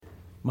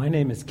My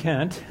name is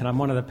Kent, and I'm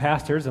one of the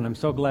pastors, and I'm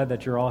so glad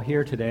that you're all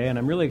here today. And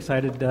I'm really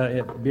excited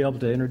to be able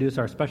to introduce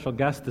our special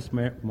guest this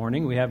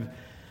morning. We have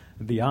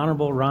the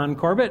Honorable Ron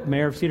Corbett,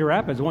 Mayor of Cedar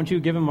Rapids. Won't you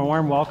give him a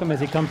warm welcome as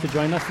he comes to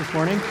join us this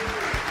morning?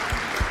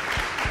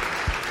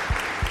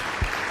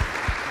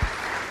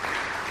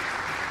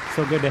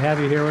 So good to have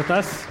you here with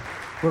us.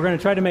 We're going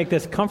to try to make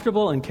this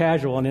comfortable and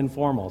casual and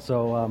informal.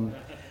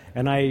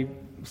 And I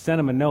sent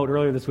him a note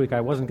earlier this week.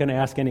 I wasn't going to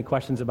ask any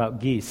questions about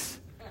geese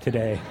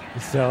today,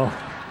 so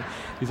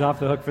he's off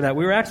the hook for that.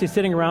 We were actually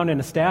sitting around in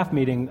a staff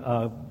meeting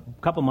a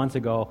couple months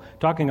ago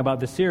talking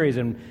about this series,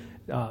 and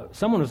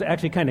someone was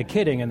actually kind of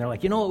kidding, and they're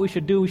like, you know what we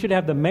should do? We should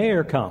have the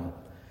mayor come.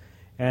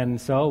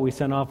 And so we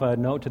sent off a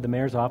note to the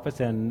mayor's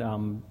office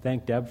and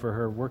thanked Deb for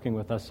her working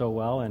with us so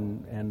well,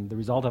 and the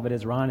result of it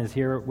is Ron is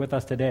here with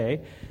us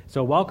today.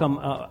 So welcome.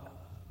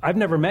 I've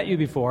never met you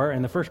before,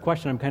 and the first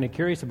question I'm kind of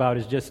curious about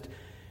is just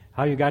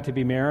how you got to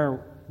be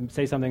mayor.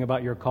 Say something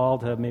about your call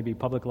to maybe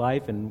public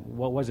life, and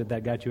what was it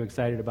that got you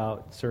excited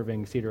about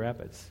serving Cedar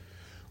Rapids?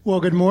 Well,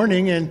 good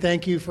morning, and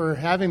thank you for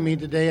having me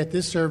today at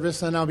this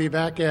service, and I'll be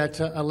back at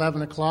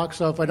 11 o'clock.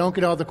 So if I don't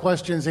get all the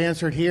questions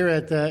answered here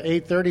at the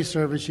 8:30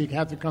 service, you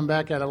have to come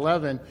back at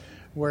 11,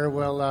 where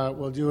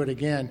we'll do it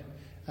again.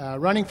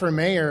 Running for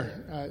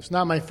mayor, it's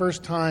not my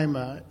first time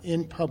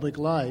in public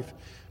life.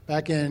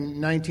 Back in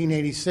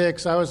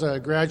 1986, I was a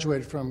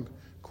graduate from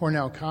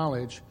Cornell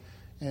College.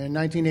 And in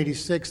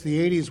 1986, the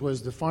 80s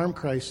was the farm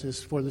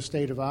crisis for the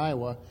state of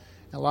Iowa.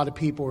 A lot of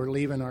people were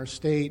leaving our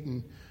state,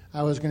 and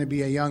I was going to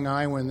be a young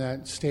Iowan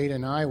that stayed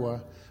in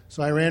Iowa.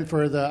 So I ran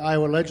for the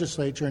Iowa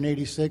legislature in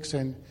 86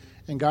 and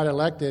got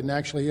elected, and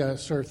actually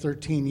served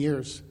 13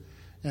 years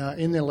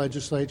in the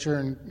legislature,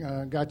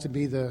 and got to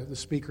be the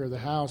Speaker of the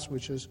House,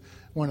 which is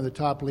one of the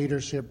top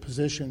leadership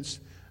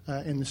positions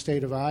in the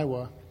state of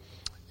Iowa.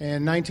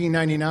 In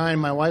 1999,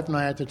 my wife and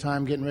I at the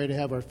time getting ready to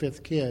have our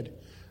fifth kid.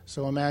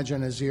 So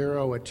imagine a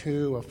 0, a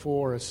 2, a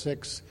 4, a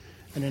 6,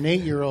 and an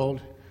 8-year-old,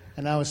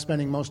 and I was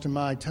spending most of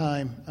my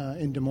time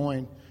in Des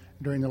Moines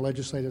during the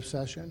legislative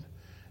session.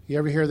 You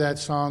ever hear that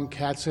song,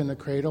 Cats in the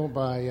Cradle,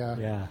 by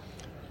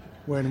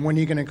When are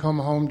you going to come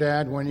home,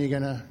 Dad? When are you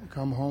going to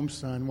come home,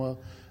 son? Well,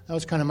 that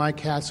was kind of my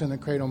Cats in the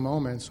Cradle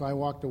moment, so I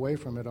walked away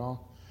from it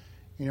all.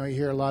 You know, you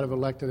hear a lot of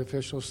elected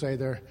officials say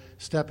they're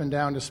stepping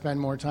down to spend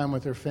more time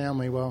with their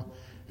family. Well,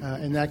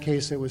 in that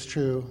case, it was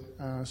true.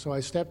 So I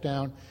stepped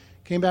down.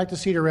 Came back to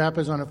Cedar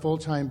Rapids on a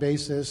full-time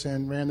basis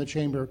and ran the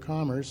Chamber of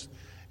Commerce.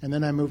 And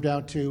then I moved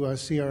out to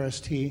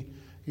CRST.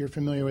 You're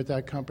familiar with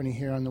that company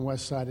here on the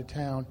west side of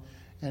town.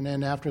 And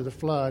then after the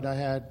flood, I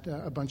had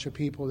a bunch of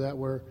people that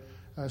were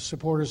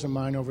supporters of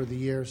mine over the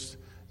years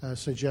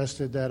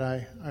suggested that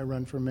I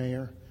run for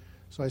mayor.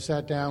 So I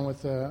sat down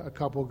with a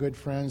couple good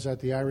friends at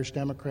the Irish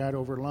Democrat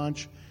over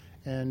lunch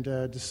and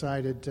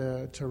decided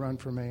to run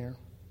for mayor.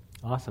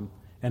 Awesome.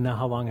 And now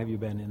how long have you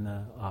been in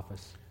the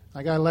office?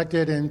 I got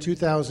elected in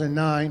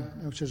 2009,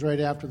 which was right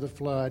after the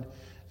flood,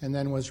 and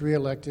then was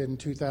reelected in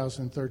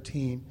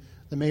 2013.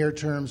 The mayor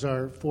terms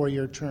are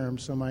 4-year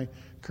terms, so my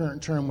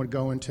current term would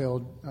go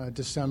until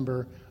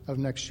December of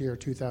next year,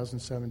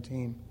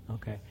 2017.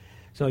 Okay.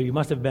 So you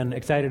must have been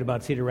excited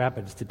about Cedar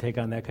Rapids to take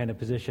on that kind of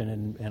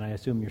position, and I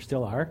assume you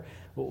still are.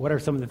 What are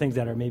some of the things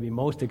that are maybe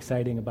most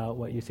exciting about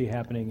what you see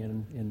happening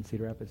in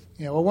Cedar Rapids?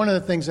 Yeah, well, one of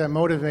the things that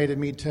motivated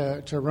me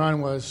to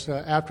run was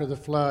after the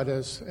flood,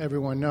 as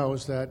everyone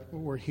knows that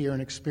were here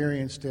and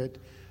experienced it,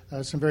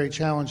 some very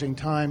challenging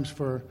times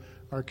for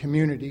our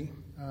community.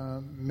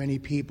 Many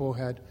people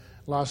had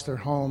lost their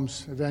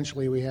homes.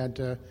 Eventually, we had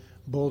to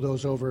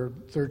bulldoze over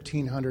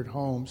 1,300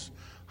 homes,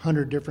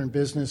 100 different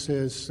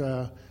businesses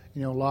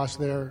lost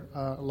their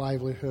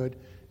livelihood,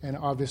 and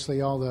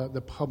obviously all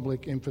the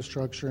public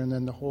infrastructure, and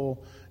then the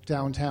whole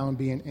downtown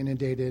being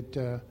inundated,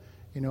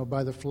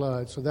 by the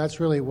flood. So that's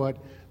really what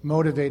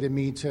motivated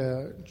me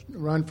to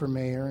run for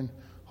mayor and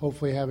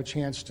hopefully have a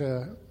chance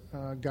to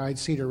guide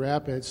Cedar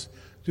Rapids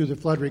through the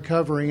flood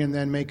recovery and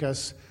then make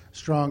us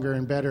stronger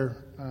and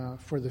better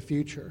for the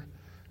future.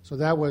 So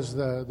that was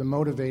the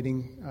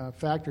motivating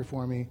factor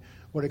for me.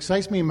 What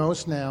excites me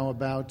most now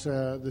about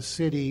the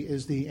city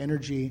is the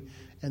energy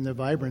and the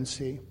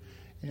vibrancy.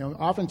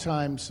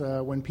 Oftentimes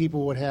when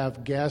people would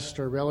have guests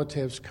or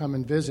relatives come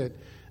and visit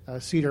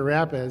Cedar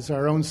Rapids,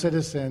 our own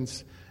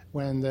citizens,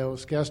 when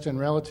those guests and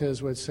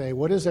relatives would say,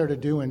 "What is there to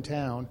do in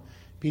town?"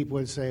 People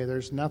would say,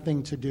 "There's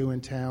nothing to do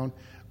in town.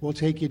 We'll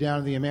take you down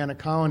to the Amana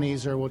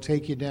Colonies, or we'll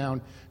take you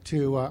down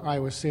to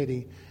Iowa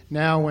City."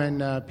 Now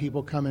when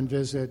people come and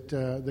visit,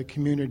 the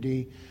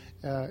community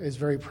is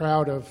very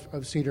proud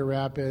of Cedar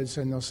Rapids,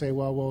 and they'll say,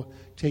 "Well, we'll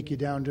take you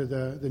down to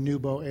the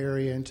Nubo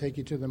area and take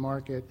you to the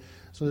market."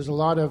 So there's a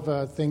lot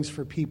of things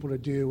for people to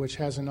do, which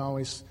hasn't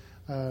always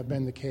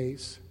been the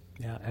case.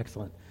 Yeah,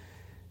 excellent.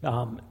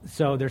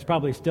 So there's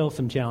probably still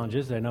some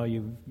challenges. I know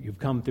you've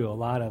come through a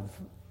lot of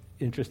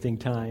interesting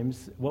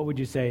times. What would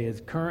you say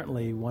is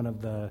currently one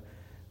of the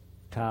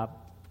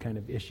top kind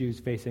of issues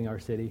facing our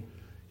city?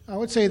 I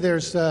would say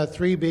there's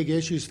three big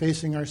issues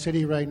facing our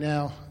city right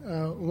now.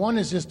 One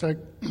is just a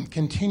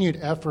continued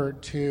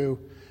effort to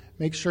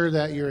make sure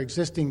that your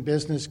existing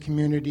business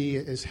community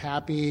is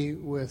happy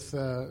with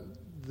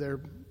their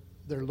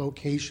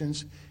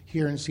locations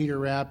here in Cedar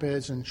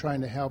Rapids and trying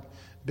to help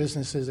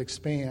businesses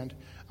expand.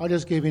 I'll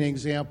just give you an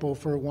example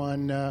for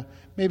one.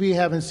 Maybe you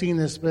haven't seen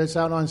this, but it's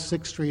out on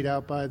 6th Street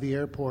out by the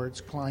airport.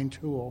 It's Klein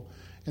Tool.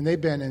 And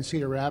they've been in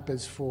Cedar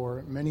Rapids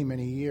for many,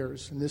 many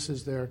years. And this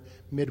is their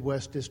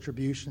Midwest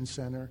Distribution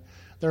Center.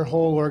 Their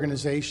whole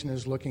organization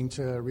is looking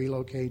to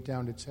relocate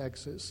down to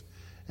Texas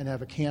and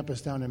have a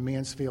campus down in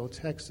Mansfield,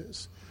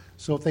 Texas.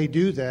 So if they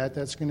do that,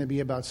 that's going to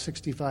be about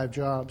 65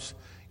 jobs,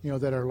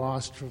 that are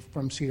lost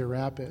from Cedar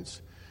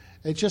Rapids.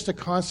 It's just a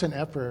constant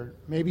effort.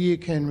 Maybe you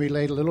can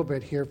relate a little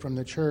bit here from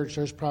the church.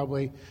 There's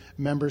probably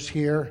members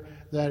here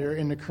that are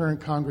in the current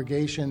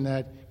congregation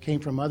that came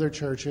from other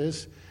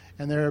churches,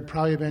 and there have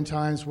probably been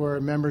times where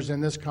members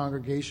in this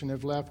congregation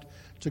have left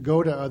to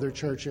go to other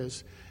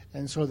churches.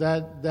 And so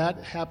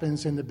that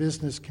happens in the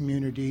business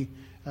community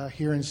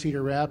here in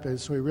Cedar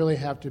Rapids. So we really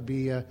have to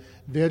be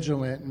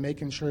vigilant in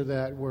making sure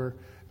that we're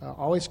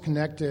always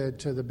connected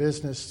to the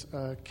business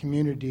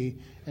community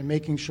and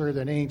making sure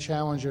that any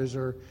challenges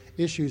or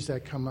issues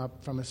that come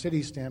up from a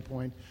city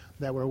standpoint,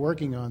 that we're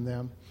working on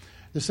them.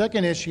 The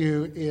second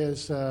issue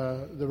is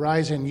the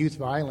rise in youth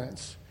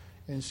violence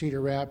in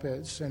Cedar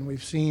Rapids. And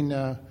we've seen,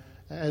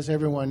 as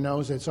everyone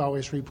knows, it's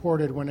always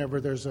reported whenever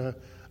there's a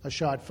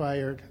shot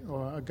fired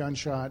or a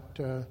gunshot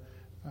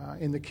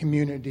in the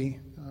community.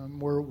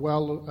 We're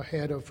well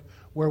ahead of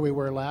where we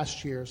were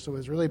last year. So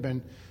it's really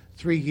been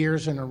 3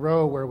 years in a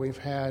row where we've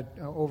had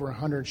over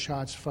 100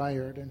 shots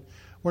fired. And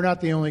we're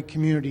not the only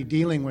community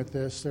dealing with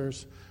this.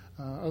 There's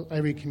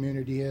every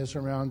community is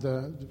around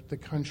the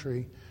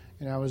country.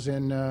 And I was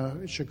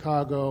in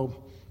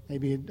Chicago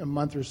maybe a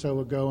month or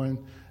so ago, and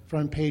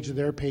front page of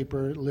their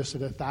paper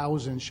listed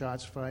 1,000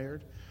 shots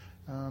fired.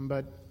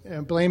 But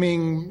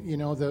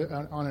blaming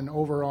on an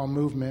overall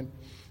movement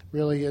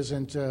really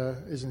isn't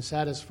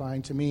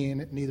satisfying to me,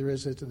 and neither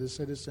is it to the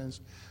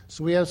citizens.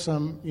 So we have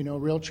some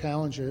real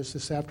challenges.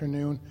 This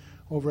afternoon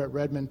over at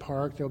Redmond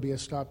Park, there'll be a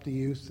Stop the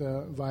Youth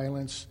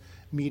Violence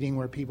meeting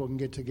where people can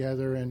get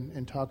together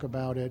and talk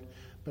about it.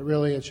 But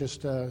really it's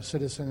just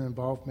citizen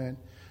involvement.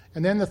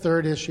 And then the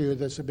third issue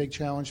that's a big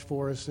challenge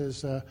for us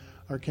is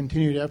our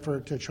continued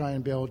effort to try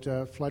and build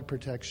flood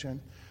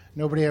protection.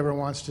 Nobody ever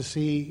wants to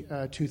see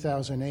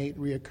 2008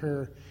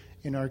 reoccur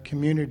in our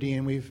community,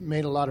 and we've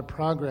made a lot of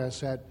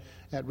progress at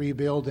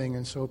rebuilding,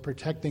 and so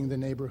protecting the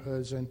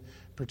neighborhoods and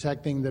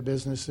protecting the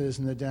businesses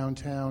in the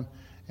downtown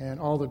and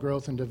all the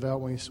growth and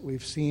development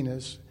we've seen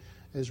is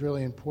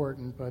really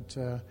important. But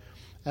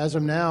as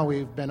of now,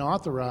 we've been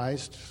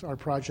authorized. Our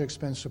project's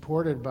been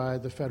supported by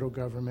the federal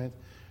government.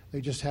 They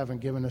just haven't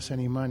given us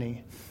any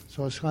money.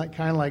 So it's kind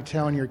of like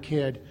telling your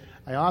kid,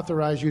 I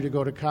authorize you to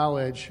go to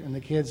college, and the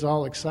kid's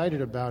all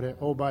excited about it.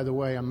 Oh, by the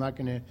way, I'm not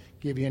going to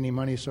give you any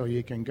money so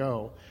you can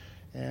go.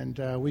 And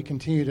we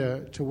continue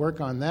to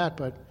work on that,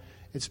 but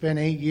it's been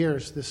 8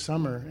 years this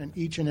summer, and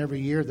each and every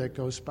year that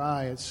goes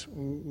by, it's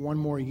one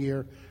more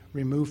year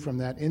removed from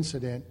that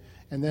incident.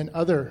 And then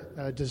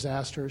other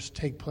disasters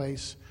take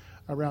place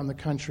around the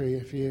country.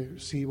 If you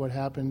see what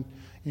happened,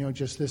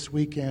 just this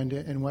weekend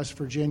in West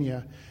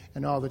Virginia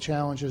and all the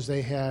challenges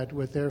they had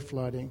with their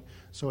flooding.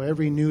 So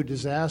every new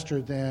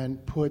disaster then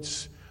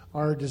puts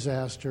our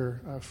disaster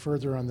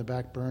further on the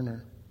back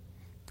burner.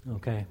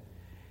 Okay.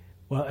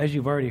 Well, as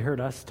you've already heard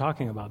us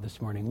talking about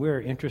this morning,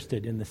 we're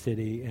interested in the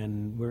city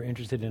and we're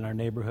interested in our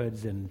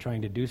neighborhoods and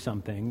trying to do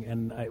something.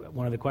 And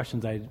one of the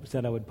questions I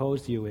said I would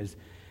pose to you is,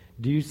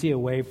 do you see a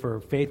way for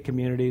faith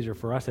communities or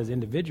for us as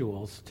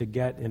individuals to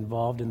get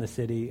involved in the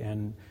city,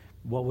 and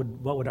what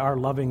would our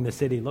loving the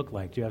city look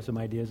like? Do you have some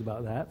ideas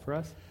about that for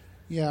us?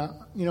 Yeah,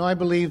 I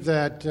believe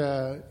that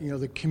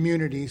the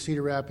community,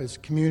 Cedar Rapids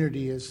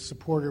community, is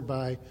supported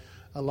by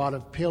a lot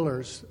of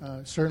pillars.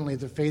 Certainly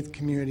the faith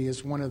community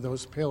is one of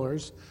those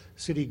pillars.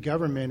 City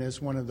government is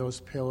one of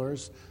those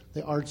pillars.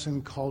 The arts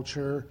and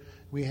culture.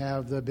 We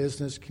have the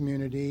business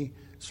community.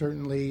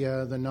 Certainly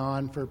the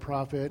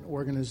non-for-profit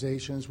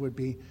organizations would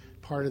be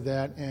part of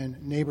that, and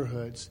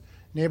neighborhoods.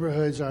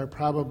 Neighborhoods are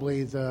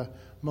probably the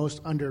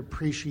most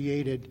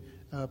underappreciated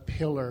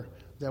pillar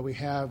that we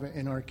have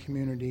in our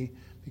community,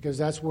 because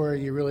that's where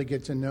you really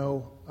get to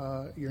know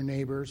your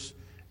neighbors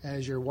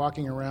as you're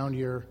walking around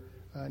your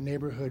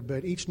neighborhood.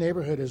 But each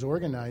neighborhood is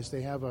organized.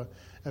 They have an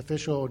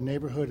official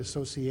neighborhood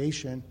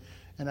association,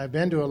 and I've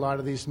been to a lot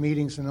of these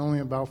meetings, and only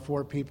about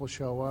 4 people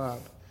show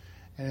up.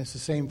 And it's the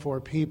same 4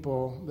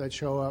 people that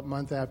show up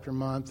month after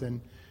month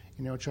and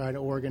try to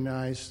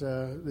organize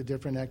the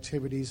different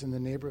activities in the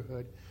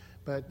neighborhood.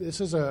 But this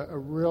is a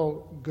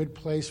real good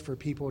place for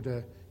people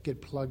to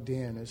get plugged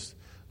in, is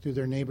through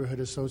their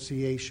neighborhood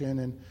association.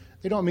 And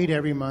they don't meet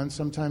every month.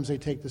 Sometimes they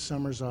take the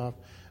summers off.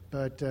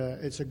 But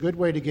it's a good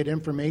way to get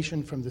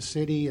information from the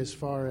city as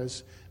far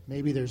as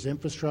maybe there's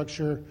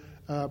infrastructure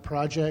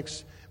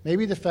projects.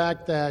 Maybe the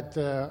fact that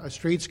a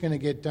street's going to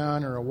get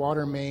done, or a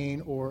water main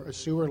or a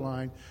sewer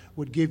line,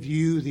 would give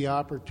you the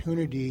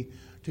opportunity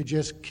to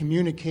just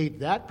communicate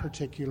that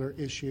particular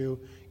issue,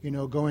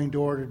 going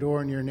door to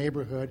door in your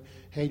neighborhood.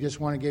 Hey, just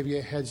want to give you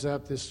a heads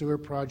up, this sewer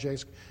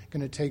project's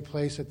going to take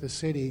place at the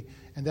city,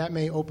 and that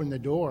may open the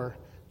door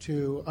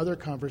to other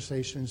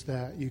conversations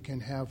that you can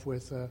have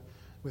with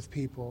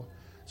people.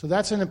 So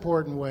that's an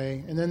important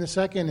way. And then the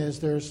second is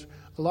there's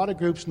a lot of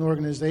groups and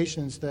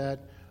organizations that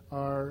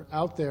are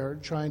out there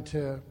trying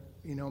to,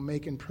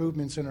 make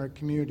improvements in our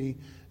community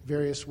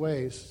various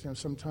ways.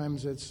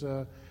 Sometimes it's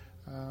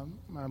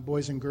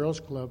Boys and Girls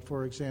Club,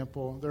 for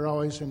example. They're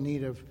always in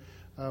need of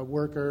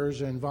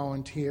workers and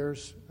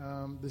volunteers.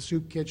 The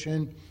Soup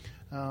Kitchen,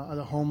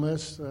 the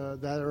homeless,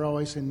 that are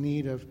always in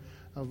need of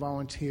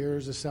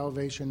volunteers. The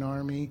Salvation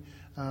Army,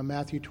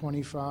 Matthew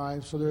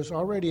 25. So there's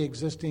already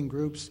existing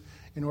groups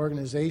and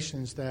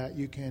organizations that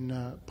you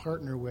can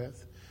partner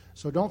with.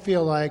 So don't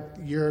feel like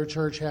your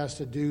church has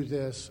to do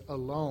this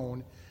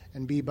alone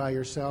and be by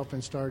yourself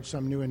and start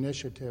some new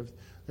initiative.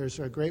 There's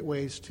great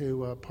ways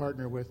to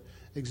partner with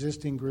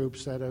existing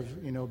groups that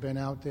have, been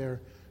out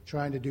there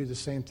trying to do the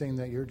same thing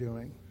that you're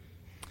doing.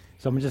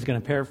 So I'm just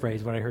going to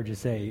paraphrase what I heard you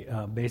say.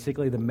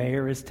 Basically, the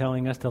mayor is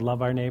telling us to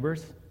love our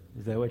neighbors.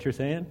 Is that what you're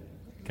saying?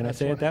 Can I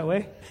say it that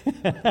way?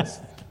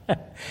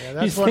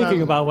 He's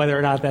thinking about whether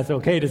or not that's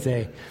okay to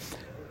say.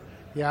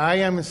 Yeah, I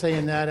am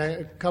saying that.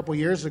 A couple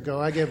years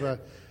ago, I gave an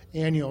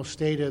annual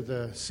State of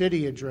the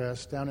City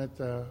address down at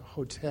the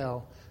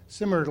hotel,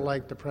 similar to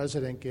like the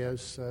president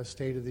gives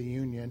State of the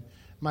Union.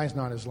 Mine's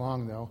not as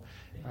long, though.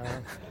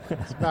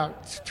 It's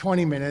about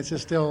 20 minutes.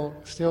 It's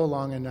still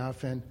long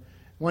enough. And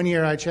one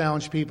year I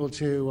challenged people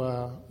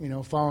to,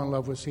 fall in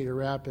love with Cedar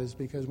Rapids,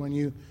 because when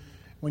you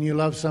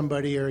love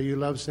somebody or you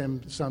love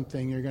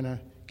something, you're going to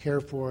care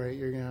for it.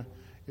 You're going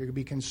to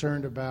be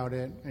concerned about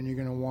it, and you're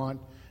going to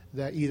want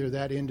that either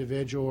that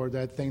individual or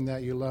that thing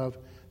that you love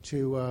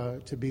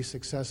to be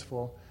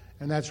successful.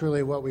 And that's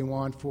really what we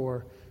want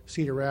for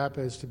Cedar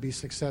Rapids, to be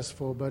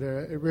successful. But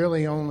it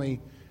really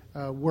only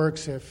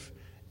works if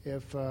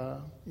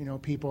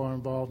people are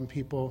involved and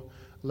people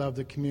love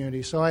the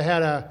community. So I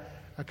had a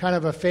kind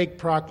of a fake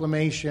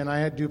proclamation. I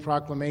had to do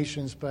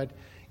proclamations, but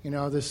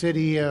the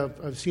city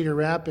of Cedar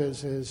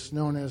Rapids is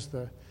known as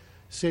the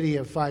city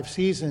of 5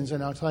 seasons,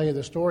 and I'll tell you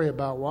the story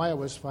about why it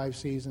was 5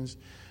 seasons.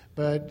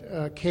 But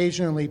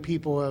occasionally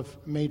people have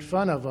made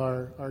fun of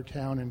our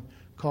town and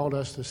called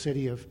us the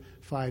city of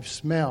 5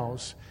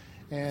 smells.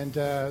 And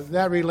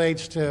that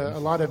relates to a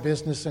lot of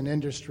business and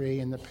industry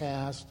in the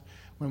past,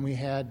 when we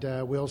had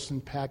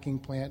Wilson Packing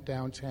Plant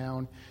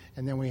downtown,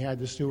 and then we had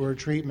the sewer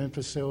treatment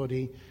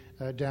facility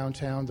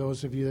downtown.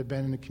 Those of you that have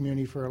been in the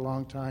community for a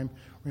long time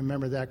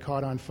remember that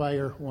caught on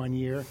fire one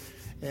year.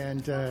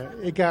 And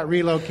it got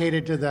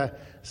relocated to the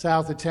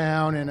south of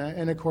town,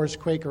 and of course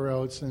Quaker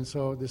Oats. And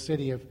so the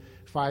city of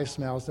 5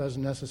 smells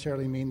doesn't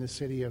necessarily mean the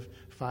city of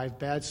 5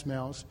 bad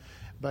smells.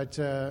 But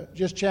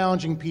just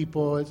challenging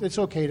people, it's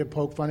okay to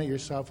poke fun at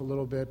yourself a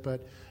little bit,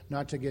 but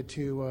not to get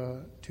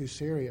too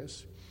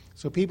serious.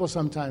 So people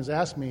sometimes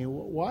ask me,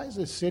 why is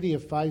the city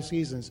of 5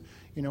 seasons?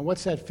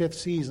 What's that 5th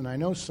season? I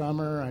know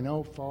summer, I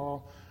know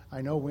fall,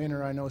 I know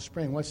winter, I know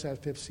spring. What's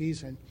that 5th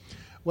season?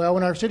 Well,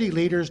 when our city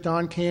leaders,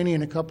 Don Caney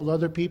and a couple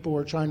other people,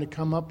 were trying to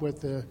come up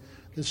with the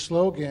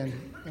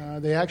slogan,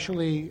 they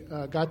actually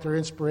got their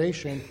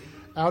inspiration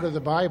out of the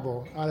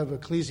Bible, out of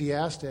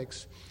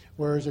Ecclesiastes,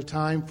 where there's a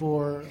time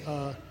for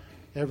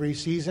every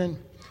season.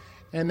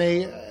 And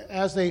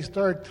as they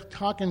start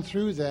talking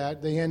through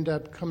that, they end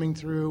up coming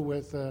through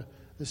with the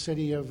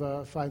city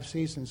of 5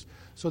 seasons.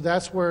 So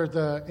that's where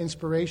the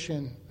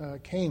inspiration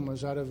came,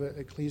 was out of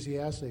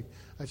Ecclesiastes,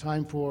 a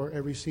time for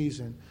every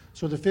season.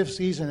 So the 5th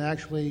season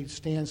actually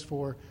stands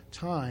for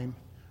time,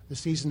 the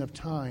season of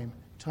time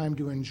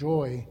to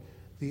enjoy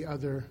the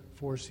other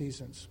 4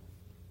 seasons.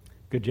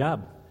 Good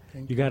job.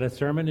 You got a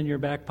sermon in your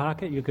back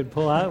pocket you could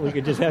pull out? We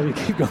could just have you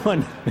keep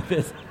going with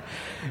this.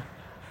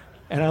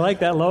 And I like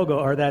that logo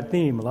or that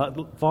theme,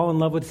 fall in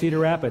love with Cedar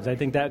Rapids. I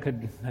think that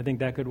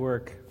could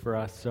work for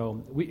us.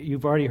 So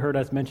you've already heard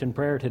us mention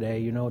prayer today.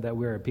 You know that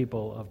we're a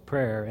people of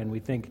prayer, and we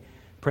think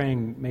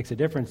praying makes a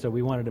difference. So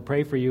we wanted to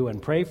pray for you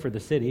and pray for the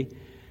city.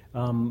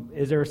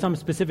 Is there some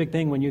specific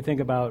thing when you think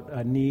about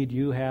a need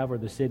you have or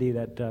the city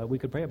that we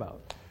could pray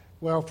about?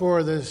 Well,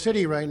 for the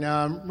city right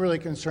now, I'm really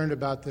concerned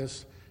about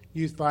this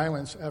youth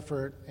violence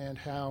effort and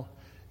how,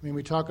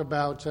 we talk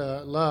about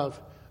love.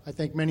 I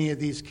think many of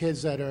these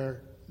kids that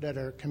are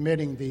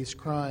committing these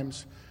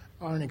crimes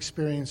aren't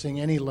experiencing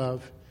any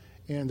love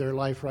in their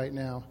life right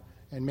now,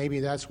 and maybe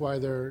that's why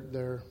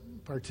they're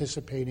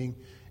participating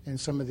in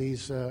some of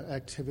these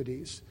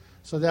activities.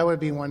 So that would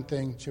be one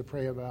thing to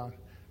pray about.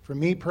 For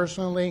me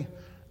personally,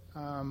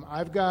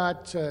 I've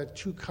got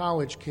 2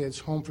 college kids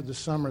home for the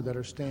summer that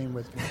are staying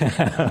with me.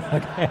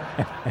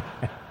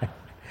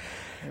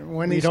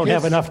 You don't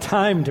have enough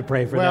time to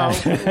pray for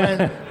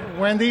that.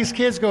 when these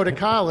kids go to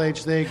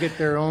college, they get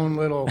their own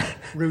little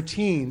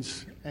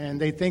routines, and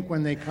they think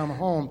when they come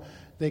home,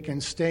 they can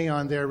stay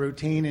on their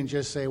routine and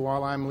just say,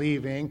 while I'm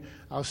leaving,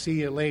 I'll see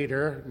you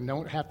later, and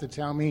don't have to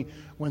tell me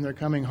when they're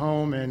coming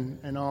home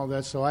and all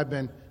that. So I've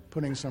been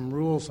putting some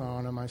rules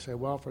on them. I say,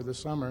 well, for the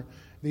summer,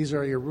 these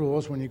are your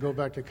rules. When you go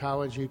back to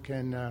college, you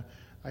can,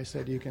 I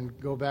said you can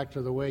go back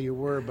to the way you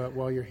were, but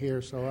while you're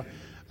here. So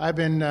I've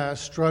been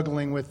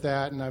struggling with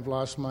that, and I've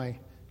lost my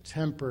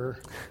temper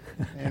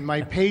and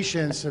my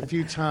patience a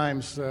few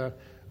times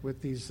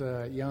with these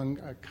young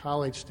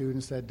college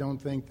students that don't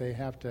think they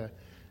have to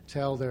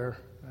tell their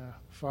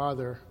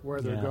father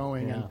where they're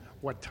going and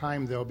what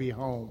time they'll be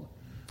home.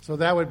 So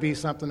that would be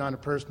something on a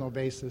personal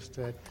basis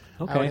that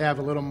I would have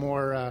a little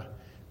more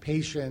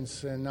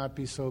patience and not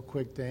be so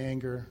quick to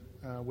anger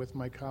with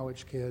my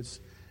college kids.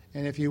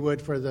 And if you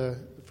would, for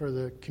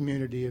the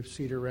community of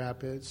Cedar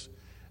Rapids,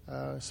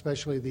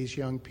 especially these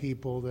young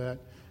people that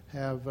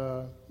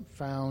have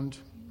found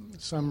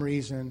some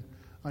reason,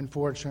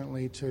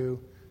 unfortunately, to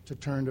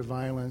turn to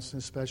violence,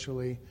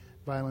 especially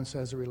violence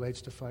as it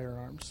relates to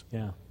firearms.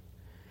 Yeah,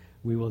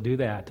 we will do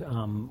that.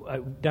 I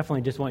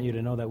definitely just want you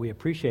to know that we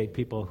appreciate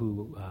people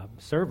who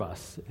serve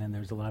us, and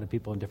there's a lot of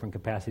people in different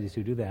capacities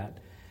who do that.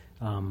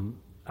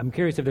 I'm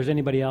curious if there's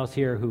anybody else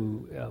here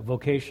who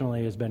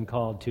vocationally has been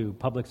called to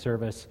public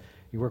service.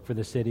 You work for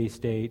the city,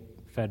 state,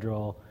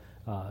 federal,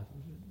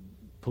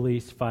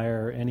 police,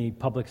 fire, any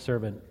public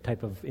servant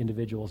type of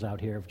individuals out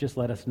here. Just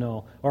let us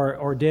know,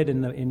 or did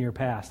in your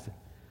past.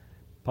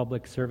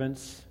 Public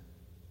servants?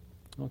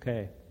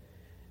 Okay.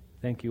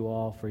 Thank you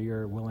all for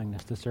your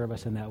willingness to serve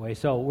us in that way.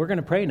 So we're going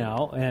to pray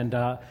now, and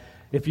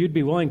if you'd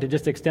be willing to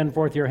just extend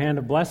forth your hand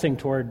of blessing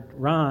toward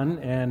Ron,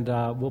 and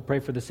we'll pray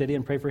for the city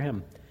and pray for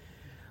him.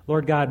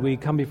 Lord God, we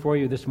come before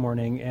you this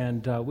morning,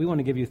 and we want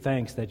to give you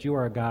thanks that you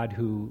are a God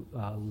who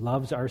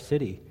loves our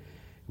city.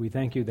 We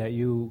thank you that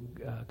you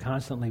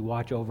constantly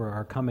watch over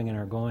our coming and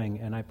our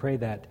going, and I pray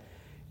that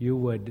you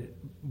would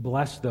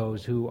bless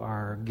those who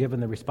are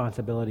given the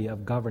responsibility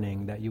of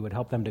governing, that you would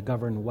help them to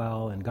govern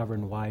well and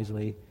govern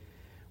wisely.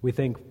 We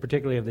think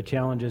particularly of the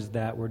challenges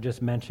that were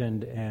just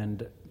mentioned,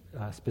 and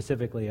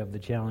specifically of the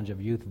challenge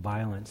of youth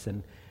violence.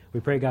 And we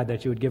pray, God,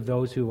 that you would give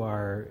those who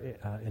are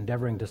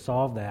endeavoring to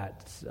solve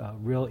that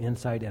real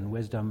insight and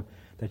wisdom,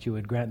 that you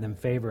would grant them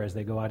favor as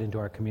they go out into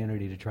our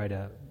community to try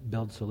to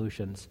build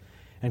solutions.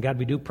 And God,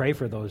 we do pray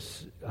for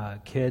those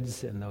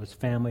kids and those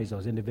families,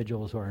 those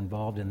individuals who are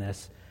involved in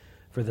this,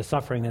 for the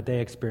suffering that they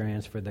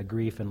experience, for the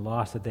grief and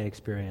loss that they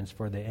experience,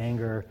 for the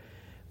anger,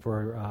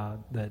 for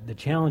the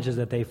challenges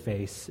that they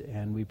face.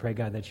 And we pray,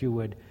 God, that you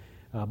would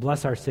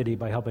bless our city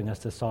by helping us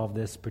to solve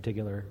this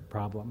particular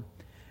problem.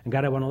 And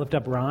God, I want to lift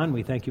up Ron.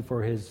 We thank you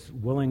for his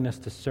willingness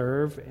to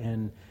serve.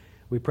 And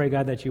we pray,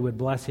 God, that you would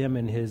bless him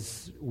in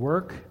his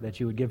work, that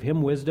you would give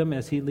him wisdom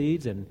as he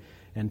leads and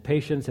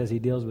patience as he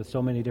deals with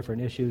so many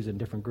different issues and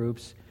different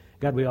groups.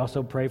 God, we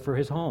also pray for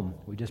his home.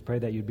 We just pray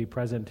that you'd be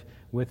present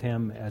with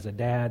him as a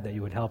dad, that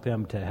you would help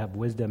him to have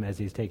wisdom as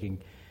he's taking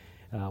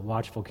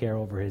watchful care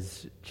over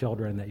his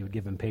children, that you would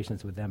give him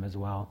patience with them as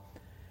well.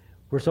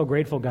 We're so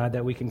grateful, God,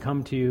 that we can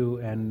come to you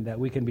and that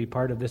we can be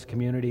part of this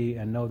community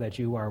and know that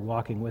you are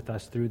walking with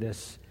us through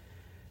this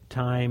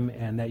time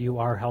and that you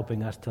are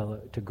helping us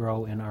to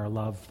grow in our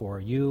love for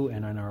you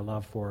and in our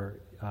love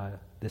for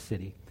the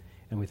city.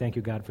 And we thank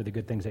you, God, for the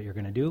good things that you're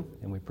going to do,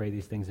 and we pray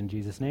these things in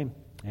Jesus' name.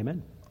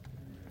 Amen.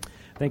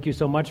 Thank you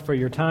so much for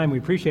your time. We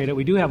appreciate it.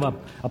 We do have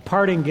a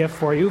parting gift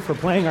for you for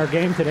playing our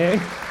game today.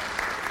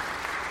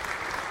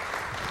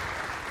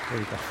 There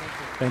you go.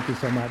 Thank you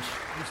so much.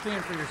 You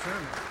stand for your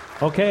sermon.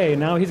 Okay,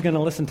 now he's going to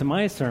listen to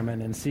my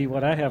sermon and see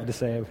what I have to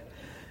say.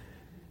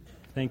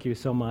 Thank you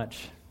so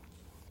much.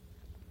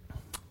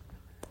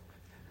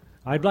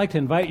 I'd like to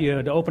invite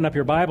you to open up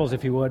your Bibles,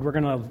 if you would. We're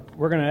going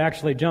to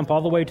actually jump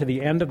all the way to the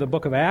end of the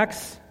book of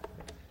Acts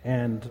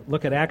and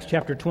look at Acts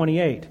chapter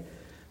 28.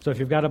 So if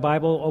you've got a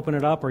Bible, open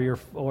it up, or your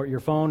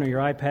phone or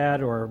your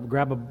iPad, or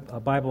grab a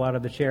Bible out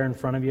of the chair in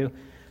front of you.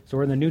 So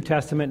we're in the New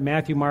Testament: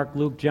 Matthew, Mark,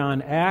 Luke,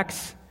 John,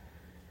 Acts,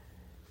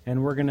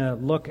 and we're going to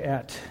look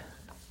at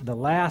the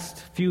last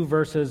few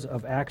verses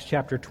of Acts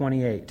chapter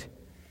 28.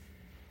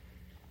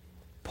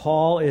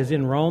 Paul is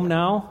in Rome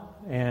now,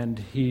 and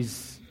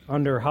he's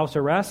under house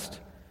arrest,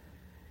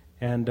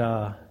 and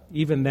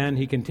even then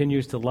he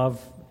continues to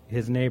love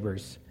his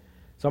neighbors.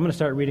 So I'm going to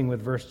start reading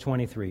with verse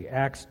 23.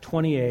 Acts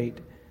 28,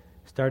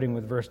 starting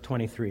with verse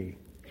 23.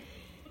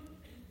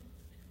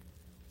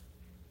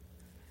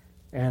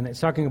 And it's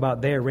talking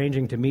about they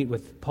arranging to meet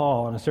with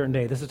Paul on a certain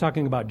day. This is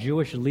talking about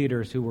Jewish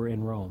leaders who were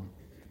in Rome.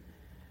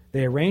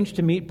 They arranged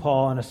to meet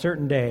Paul on a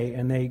certain day,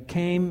 and they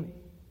came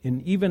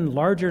in even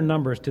larger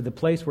numbers to the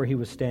place where he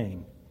was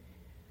staying.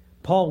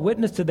 Paul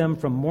witnessed to them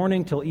from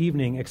morning till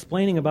evening,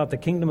 explaining about the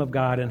kingdom of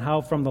God and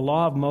how from the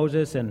law of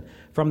Moses and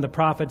from the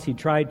prophets he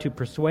tried to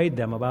persuade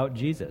them about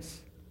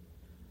Jesus.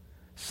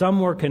 Some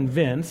were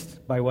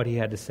convinced by what he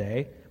had to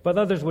say, but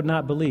others would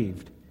not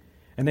believe.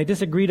 And they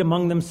disagreed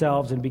among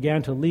themselves and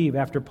began to leave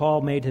after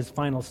Paul made his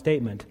final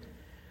statement.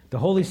 The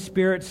Holy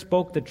Spirit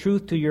spoke the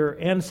truth to your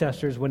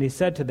ancestors when he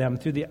said to them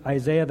through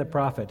Isaiah the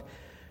prophet,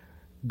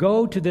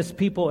 "Go to this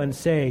people and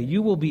say,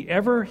 you will be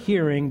ever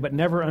hearing but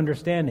never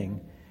understanding.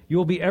 You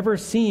will be ever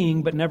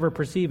seeing but never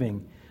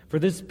perceiving. For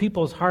this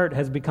people's heart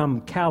has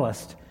become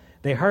calloused.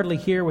 They hardly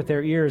hear with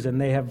their ears, and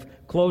they have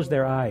closed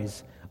their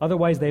eyes.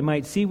 Otherwise they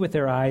might see with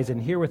their eyes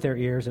and hear with their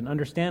ears and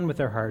understand with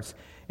their hearts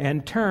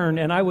and turn,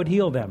 and I would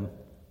heal them.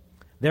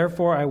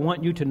 Therefore I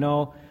want you to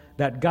know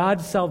that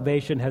God's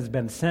salvation has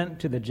been sent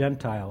to the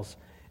Gentiles,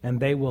 and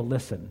they will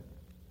listen."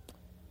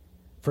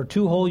 For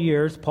 2 whole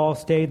years, Paul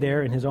stayed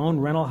there in his own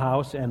rental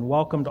house and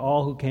welcomed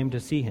all who came to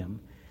see him.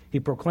 He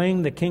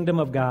proclaimed the kingdom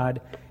of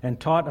God and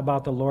taught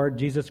about the Lord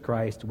Jesus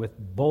Christ with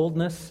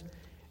boldness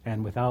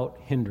and without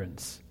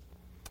hindrance.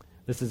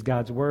 This is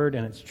God's word,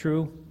 and it's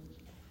true,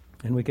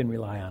 and we can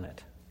rely on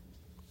it.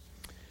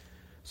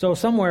 So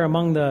somewhere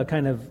among the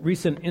kind of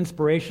recent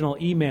inspirational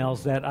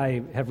emails that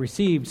I have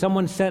received,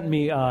 someone sent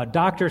me a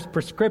doctor's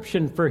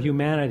prescription for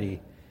humanity.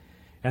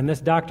 And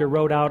this doctor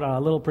wrote out a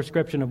little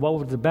prescription of what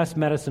was the best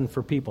medicine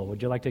for people.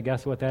 Would you like to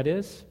guess what that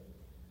is?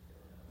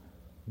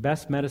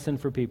 Best medicine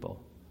for people.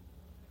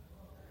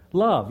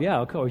 Love,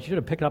 yeah, okay. You should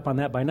have picked up on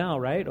that by now,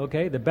 right?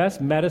 Okay, the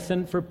best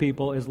medicine for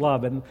people is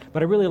love. And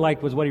what I really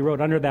liked was what he wrote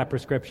under that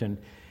prescription.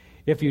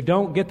 If you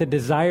don't get the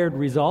desired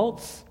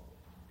results,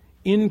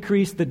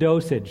 increase the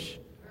dosage.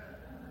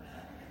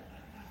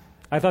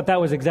 I thought that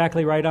was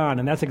exactly right on,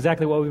 and that's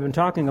exactly what we've been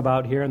talking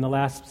about here in the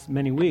last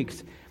many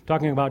weeks.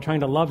 Talking about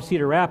trying to love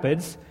Cedar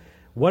Rapids.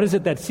 What is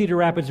it that Cedar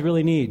Rapids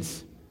really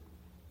needs?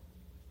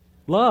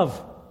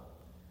 Love.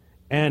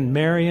 And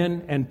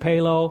Marion and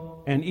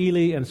Palo and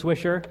Ely and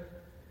Swisher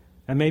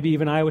and maybe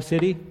even Iowa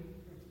City,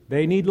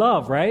 they need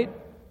love, right?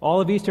 All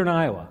of eastern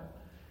Iowa.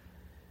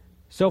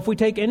 So if we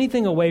take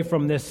anything away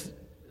from this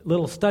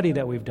little study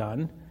that we've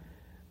done,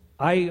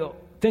 I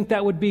think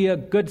that would be a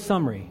good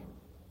summary.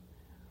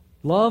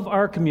 Love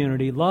our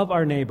community, love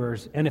our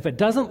neighbors, and if it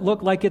doesn't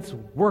look like it's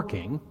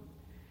working,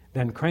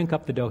 then crank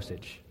up the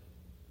dosage.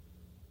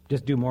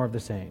 Just do more of the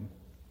same.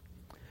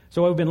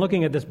 So we've been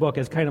looking at this book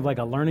as kind of like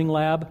a learning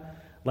lab,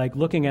 like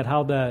looking at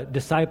how the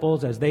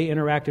disciples, as they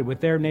interacted with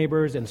their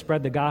neighbors and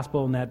spread the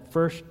gospel in that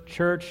first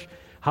church,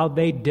 how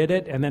they did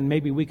it, and then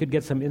maybe we could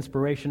get some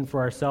inspiration for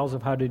ourselves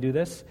of how to do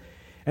this.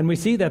 And we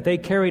see that they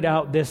carried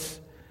out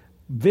this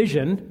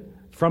vision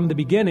from the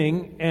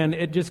beginning, and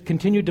it just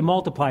continued to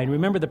multiply. And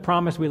remember the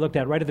promise we looked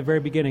at right at the very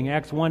beginning.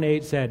 Acts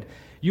 1:8 said,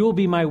 "You will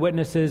be my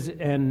witnesses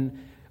and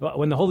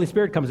when the Holy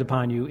Spirit comes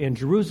upon you in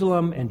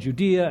Jerusalem and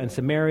Judea and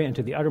Samaria and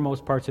to the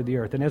uttermost parts of the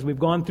earth." And as we've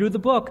gone through the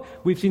book,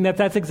 we've seen that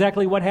that's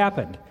exactly what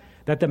happened.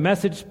 That the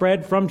message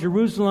spread from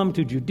Jerusalem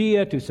to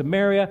Judea to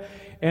Samaria,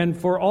 and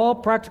for all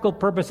practical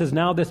purposes,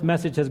 now this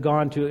message has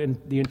gone to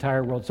the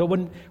entire world. So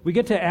when we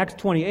get to Acts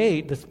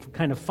 28, this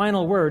kind of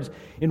final words,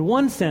 in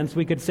one sense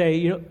we could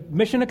say,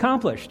 mission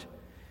accomplished.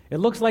 It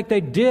looks like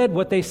they did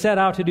what they set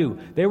out to do.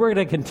 They were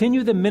going to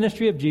continue the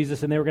ministry of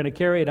Jesus, and they were going to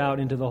carry it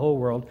out into the whole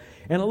world.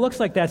 And it looks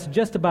like that's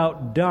just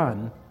about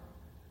done.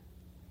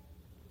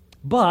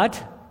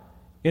 But,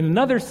 in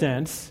another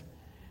sense,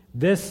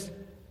 this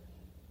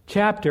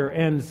chapter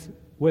ends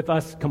with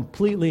us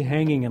completely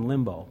hanging in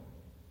limbo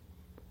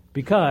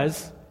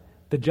because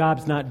the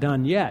job's not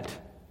done yet.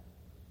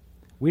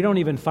 We don't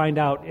even find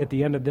out at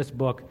the end of this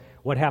book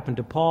what happened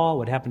to Paul,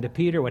 what happened to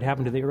Peter, what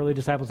happened to the early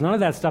disciples. None of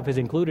that stuff is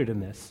included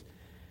in this.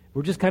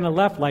 We're just kind of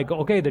left like,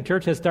 okay, the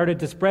church has started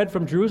to spread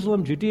from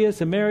Jerusalem, Judea,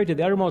 Samaria to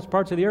the uttermost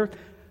parts of the earth.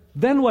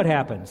 Then what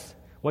happens?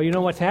 Well, you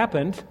know what's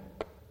happened?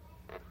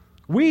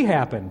 We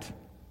happened.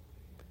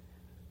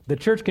 The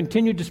church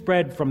continued to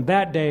spread from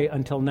that day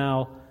until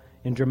now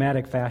in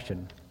dramatic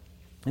fashion.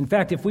 In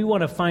fact, if we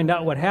want to find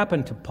out what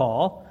happened to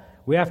Paul,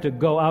 we have to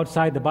go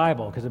outside the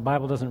Bible because the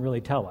Bible doesn't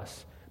really tell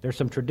us. There's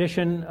some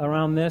tradition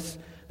around this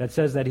that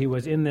says that he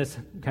was in this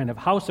kind of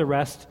house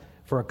arrest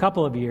for a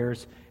couple of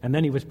years, and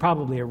then he was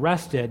probably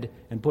arrested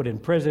and put in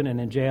prison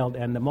and in jail.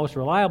 And the most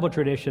reliable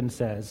tradition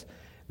says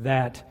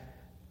that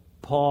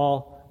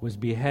Paul was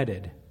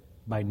beheaded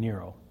by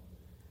Nero.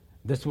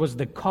 This was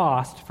the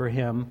cost for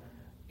him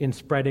in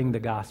spreading the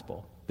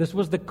gospel. This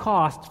was the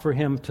cost for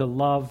him to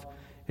love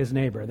his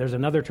neighbor. There's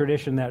another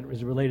tradition that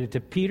is related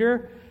to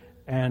Peter,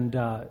 and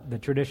the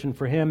tradition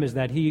for him is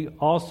that he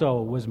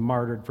also was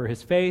martyred for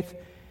his faith,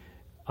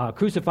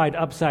 crucified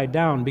upside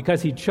down,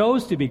 because he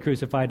chose to be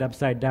crucified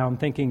upside down,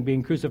 thinking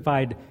being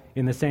crucified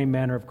in the same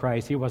manner of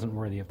Christ, he wasn't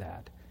worthy of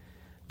that.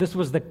 This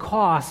was the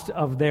cost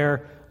of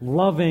their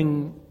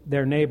loving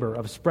their neighbor,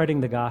 of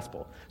spreading the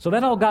gospel. So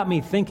that all got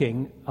me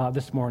thinking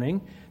this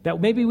morning that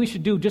maybe we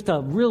should do just a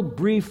real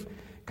brief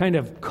kind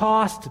of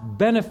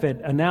cost-benefit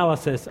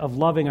analysis of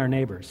loving our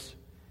neighbors.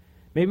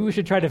 Maybe we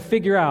should try to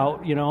figure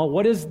out,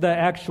 what is the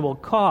actual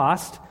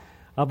cost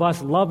of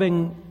us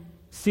loving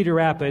Cedar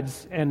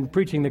Rapids and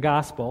preaching the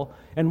gospel,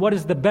 and what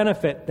is the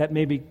benefit that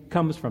maybe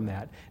comes from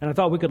that? And I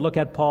thought we could look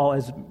at Paul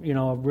as,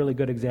 a really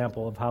good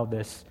example of how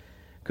this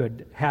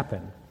could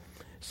happen.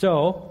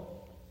 So,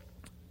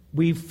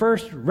 we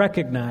first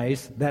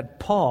recognize that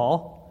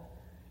Paul,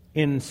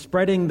 in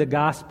spreading the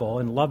gospel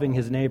and loving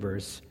his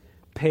neighbors,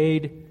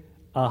 paid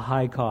a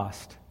high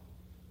cost.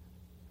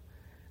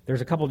 There's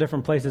a couple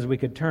different places we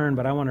could turn,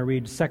 but I want to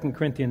read 2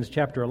 Corinthians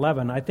chapter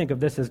 11. I think of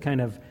this as kind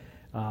of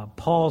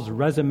Paul's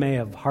resume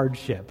of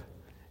hardship.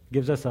 It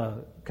gives us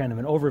a kind of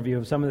an overview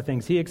of some of the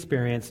things he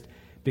experienced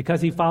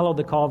because he followed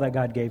the call that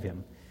God gave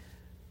him.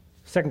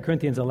 2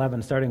 Corinthians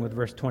 11, starting with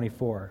verse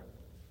 24.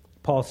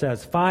 Paul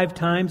says, 5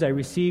 times I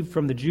received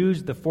from the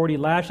Jews the 40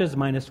 lashes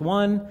minus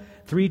 1.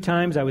 3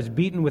 times I was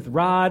beaten with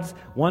rods.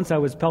 Once I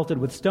was pelted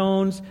with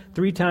stones.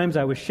 3 times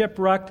I was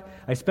shipwrecked.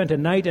 I spent a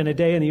night and a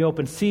day in the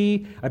open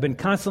sea. I've been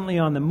constantly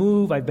on the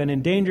move. I've been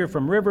in danger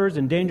from rivers,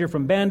 in danger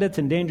from bandits,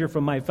 in danger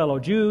from my fellow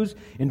Jews,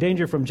 in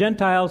danger from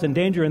Gentiles, in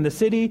danger in the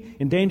city,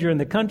 in danger in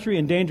the country,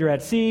 in danger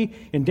at sea,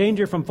 in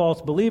danger from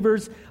false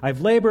believers.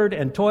 I've labored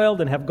and toiled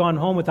and have gone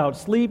home without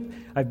sleep.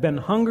 I've been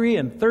hungry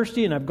and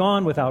thirsty and I've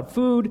gone without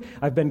food.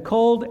 I've been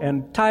cold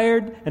and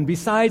tired, and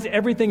besides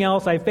everything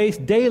else, I face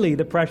daily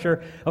the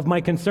pressure of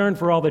my concern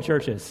for all the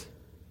churches.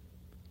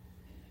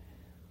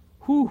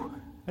 Whew,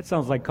 that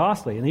sounds like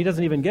costly. And he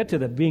doesn't even get to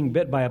the being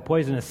bit by a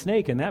poisonous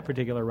snake in that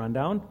particular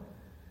rundown.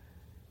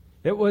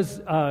 It was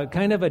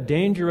kind of a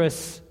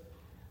dangerous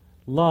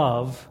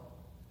love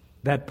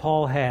that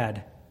Paul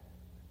had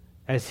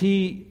as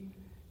he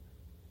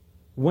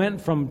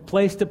went from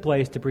place to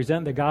place to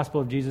present the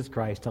gospel of Jesus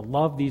Christ, to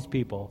love these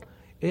people.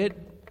 It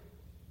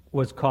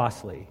was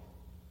costly.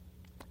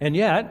 And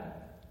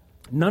yet,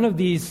 none of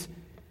these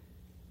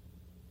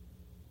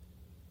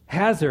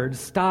hazards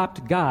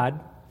stopped God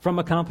from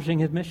accomplishing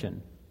his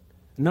mission.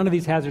 None of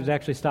these hazards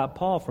actually stopped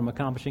Paul from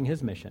accomplishing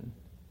his mission.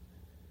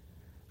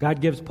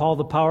 God gives Paul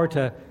the power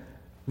to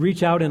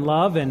reach out in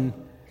love, and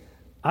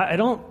I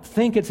don't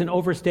think it's an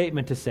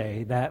overstatement to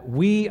say that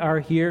we are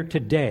here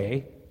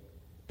today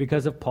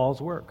because of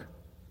Paul's work.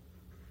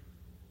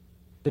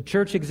 The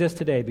church exists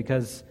today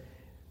because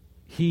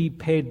he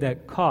paid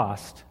that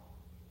cost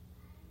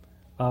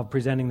of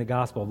presenting the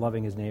gospel, of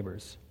loving his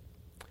neighbors.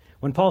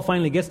 When Paul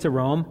finally gets to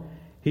Rome,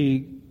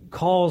 he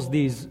calls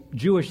these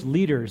Jewish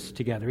leaders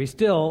together. He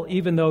still,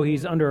 even though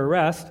he's under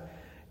arrest,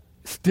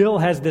 still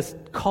has this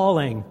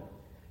calling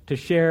to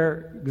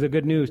share the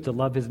good news, to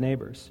love his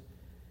neighbors.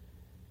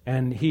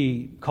 And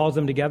he calls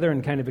them together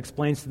and kind of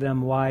explains to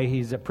them why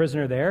he's a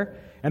prisoner there.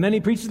 And then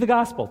he preaches the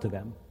gospel to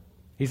them.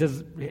 He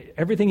says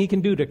everything he can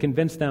do to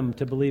convince them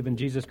to believe in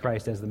Jesus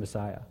Christ as the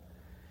Messiah.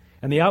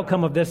 And the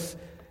outcome of this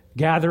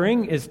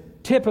gathering is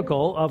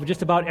typical of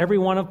just about every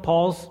one of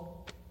Paul's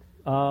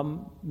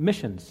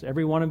missions,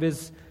 every one of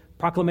his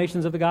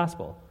proclamations of the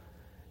gospel.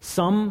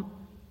 Some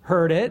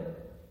heard it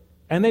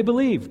and they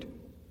believed.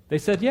 They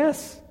said,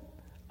 yes,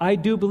 I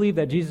do believe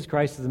that Jesus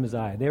Christ is the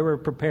Messiah. They were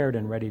prepared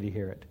and ready to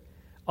hear it.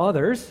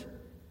 Others,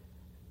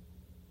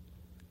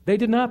 they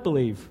did not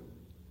believe.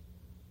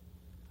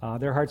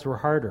 Their hearts were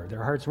harder.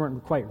 Their hearts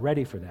weren't quite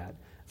ready for that.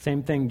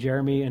 Same thing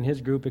Jeremy and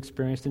his group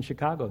experienced in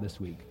Chicago this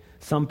week.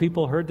 Some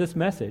people heard this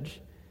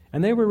message,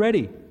 and they were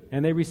ready,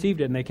 and they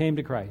received it, and they came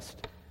to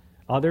Christ.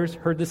 Others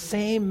heard the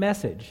same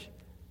message.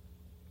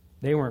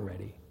 They weren't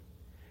ready.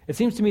 It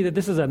seems to me that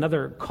this is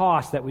another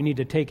cost that we need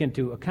to take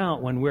into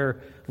account when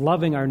we're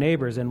loving our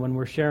neighbors and when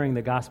we're sharing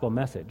the gospel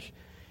message.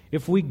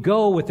 If we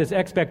go with this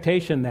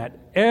expectation that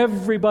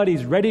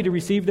everybody's ready to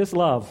receive this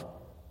love,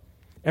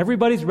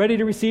 everybody's ready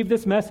to receive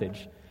this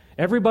message,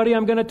 everybody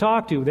I'm going to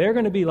talk to, they're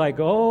going to be like,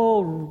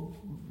 oh,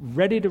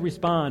 ready to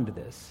respond to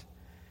this.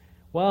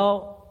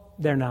 Well,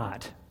 they're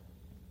not.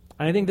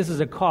 And I think this is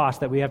a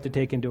cost that we have to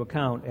take into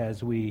account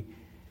as we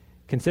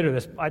consider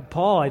this.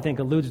 Paul, I think,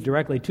 alludes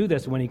directly to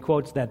this when he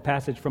quotes that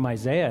passage from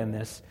Isaiah in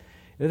this.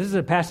 This is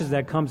a passage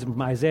that comes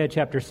from Isaiah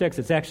chapter 6.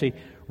 It's actually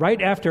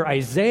right after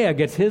Isaiah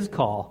gets his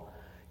call.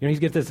 You know, he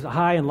gets this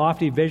high and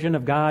lofty vision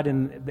of God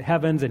in the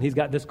heavens, and he's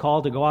got this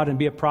call to go out and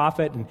be a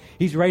prophet, and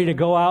he's ready to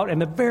go out.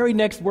 And the very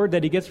next word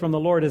that he gets from the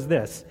Lord is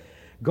this: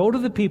 go to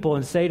the people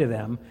and say to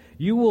them,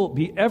 you will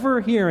be ever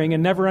hearing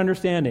and never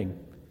understanding.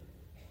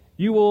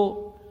 You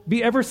will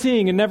be ever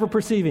seeing and never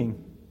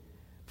perceiving.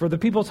 For the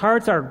people's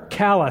hearts are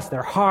callous,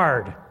 they're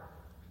hard.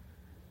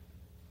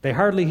 They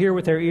hardly hear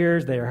with their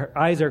ears, their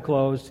eyes are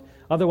closed.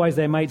 Otherwise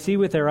they might see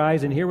with their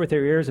eyes and hear with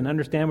their ears and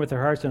understand with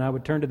their hearts, and I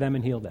would turn to them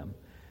and heal them.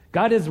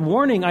 God is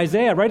warning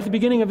Isaiah right at the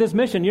beginning of this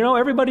mission. You know,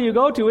 everybody you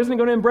go to isn't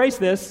going to embrace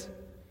this.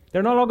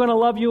 They're not all going to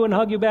love you and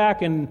hug you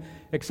back and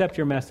accept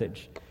your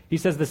message. He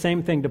says the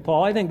same thing to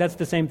Paul. I think that's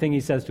the same thing he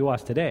says to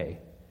us today.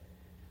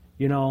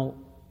 You know,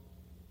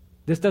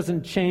 this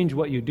doesn't change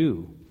what you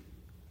do.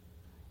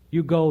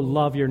 You go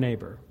love your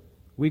neighbor.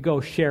 We go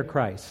share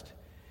Christ.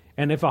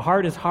 And if a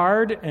heart is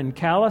hard and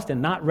calloused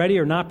and not ready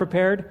or not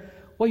prepared,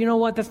 well, you know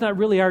what? That's not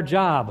really our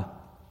job.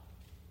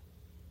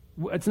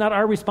 It's not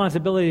our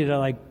responsibility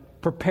to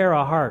prepare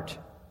a heart.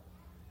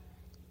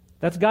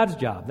 That's God's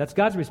job. That's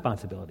God's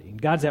responsibility.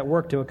 God's at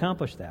work to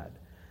accomplish that.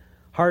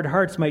 Hard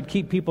hearts might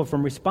keep people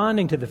from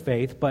responding to the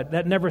faith, but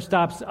that never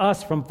stops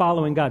us from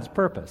following God's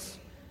purpose,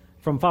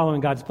 from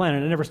following God's plan,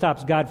 and it never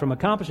stops God from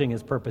accomplishing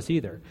his purpose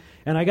either.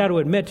 And I got to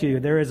admit to you,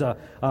 there is a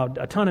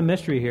ton of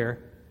mystery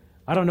here.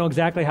 I don't know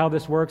exactly how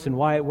this works and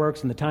why it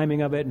works and the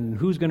timing of it and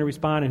who's going to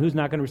respond and who's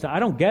not going to respond. I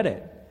don't get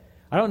it.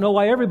 I don't know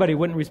why everybody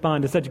wouldn't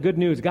respond to such good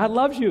news. God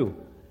loves you.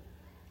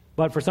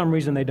 But for some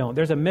reason they don't.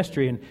 There's a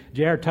mystery, and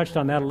J.R. touched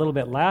on that a little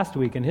bit last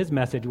week in his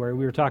message where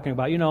we were talking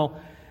about,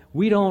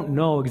 we don't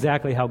know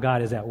exactly how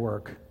God is at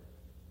work.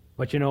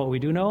 But you know what we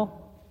do know?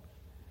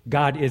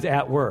 God is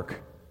at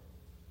work.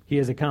 He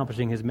is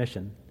accomplishing his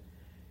mission.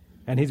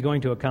 and he's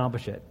going to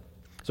accomplish it.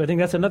 So I think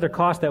that's another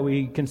cost that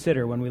we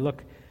consider when we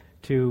look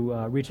to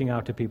reaching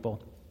out to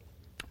people.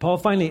 Paul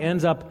finally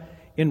ends up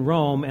in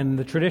Rome, and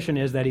the tradition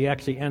is that he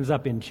actually ends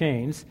up in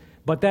chains,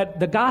 but that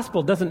the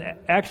gospel doesn't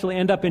actually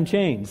end up in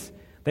chains.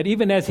 That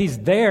even as he's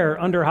there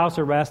under house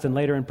arrest and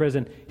later in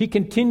prison, he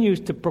continues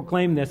to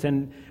proclaim this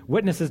and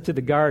witnesses to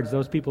the guards,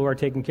 those people who are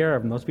taking care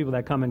of him, those people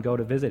that come and go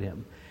to visit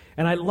him.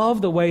 And I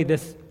love the way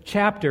this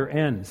chapter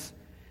ends.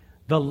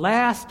 The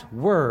last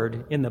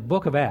word in the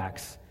book of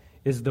Acts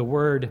is the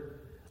word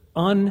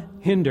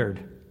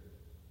unhindered,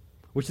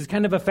 which is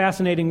kind of a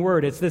fascinating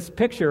word. It's this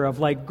picture of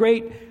like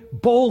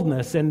great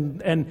boldness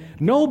and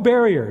no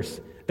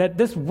barriers, that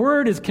this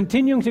word is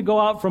continuing to go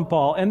out from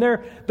Paul. And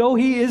though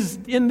he is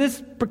in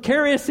this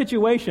precarious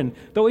situation,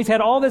 though he's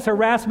had all this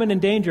harassment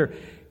and danger,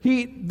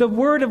 the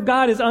word of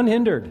God is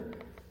unhindered.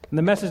 And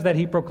the message that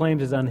he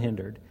proclaims is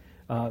unhindered.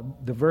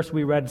 The verse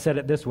we read said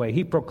it this way: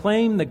 he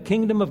proclaimed the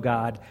kingdom of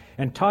God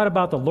and taught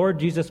about the Lord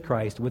Jesus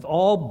Christ with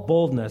all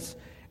boldness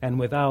and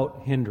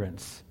without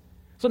hindrance.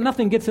 So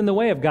nothing gets in the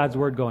way of God's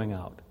word going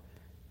out.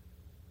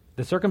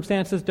 The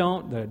circumstances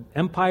don't, the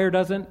empire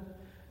doesn't.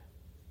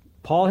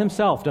 Paul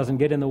himself doesn't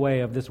get in the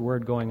way of this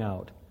word going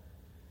out.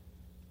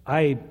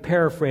 I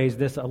paraphrase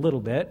this a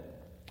little bit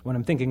when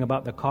I'm thinking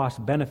about the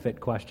cost-benefit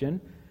question.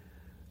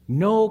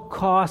 No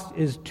cost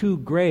is too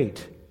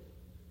great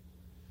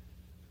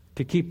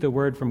to keep the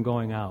word from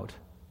going out.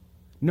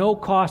 No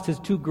cost is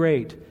too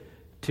great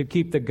to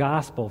keep the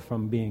gospel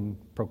from being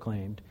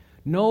proclaimed.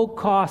 No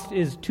cost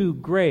is too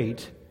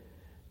great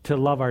to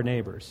love our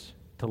neighbors,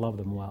 to love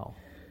them well.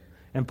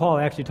 And Paul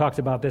actually talks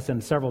about this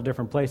in several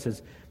different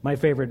places. My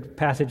favorite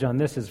passage on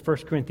this is 1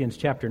 Corinthians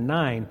chapter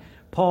 9.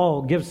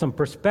 Paul gives some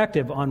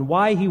perspective on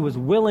why he was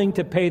willing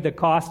to pay the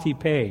cost he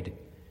paid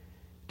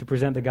to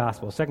present the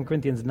gospel. 2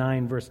 Corinthians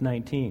 9, verse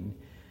 19.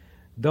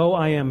 Though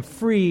I am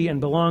free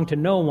and belong to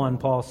no one,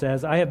 Paul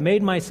says, I have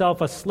made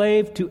myself a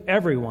slave to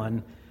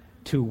everyone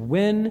to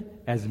win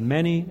as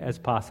many as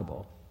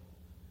possible.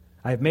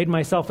 I have made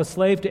myself a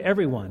slave to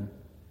everyone.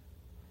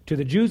 To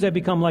the Jews I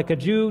become like a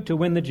Jew to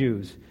win the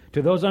Jews.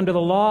 To those under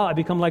the law I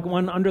become like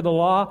one under the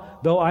law,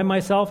 though I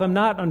myself am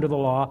not under the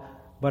law,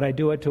 but I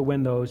do it to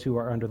win those who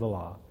are under the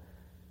law.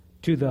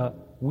 To the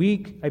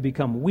weak I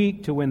become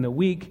weak to win the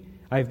weak.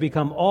 I have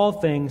become all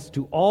things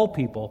to all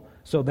people,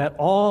 so that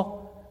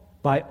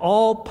by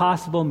all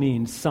possible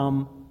means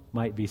some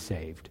might be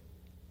saved.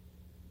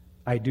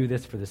 I do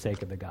this for the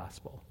sake of the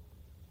gospel.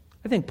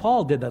 I think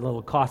Paul did that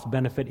little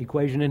cost-benefit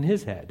equation in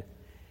his head,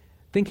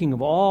 thinking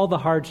of all the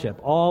hardship,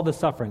 all the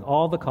suffering,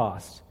 all the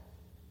costs.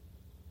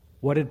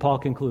 What did Paul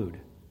conclude?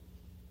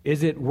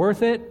 Is it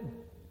worth it?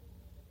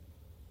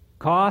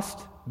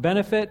 Cost?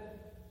 Benefit?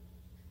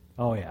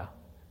 Oh yeah.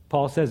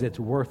 Paul says it's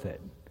worth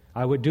it.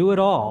 I would do it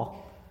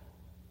all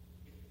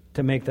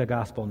to make the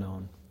gospel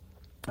known.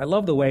 I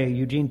love the way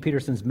Eugene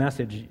Peterson's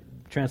Message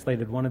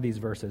translated one of these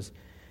verses.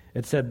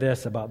 It said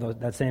this about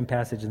that same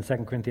passage in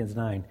 2 Corinthians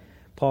 9.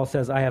 Paul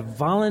says, I have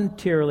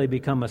voluntarily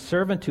become a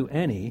servant to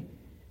any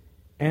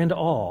and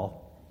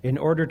all in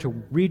order to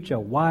reach a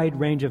wide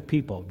range of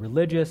people,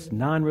 religious,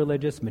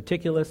 non-religious,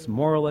 meticulous,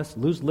 moralists,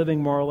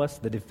 loose-living moralists,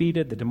 the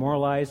defeated, the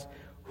demoralized,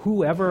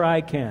 whoever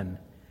I can.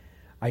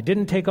 I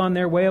didn't take on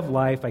their way of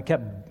life. I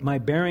kept my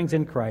bearings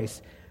in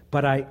Christ,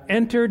 but I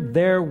entered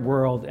their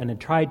world and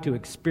tried to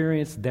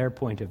experience their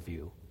point of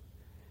view.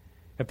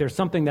 If there's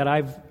something that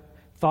I've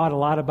thought a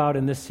lot about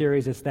in this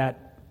series, it's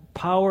that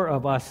power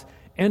of us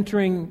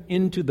entering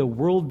into the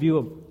worldview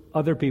of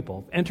other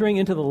people, entering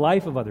into the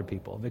life of other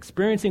people, of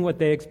experiencing what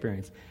they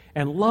experience,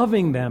 and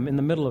loving them in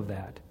the middle of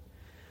that.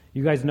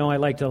 You guys know I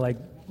like to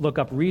look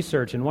up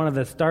research, and one of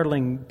the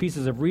startling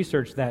pieces of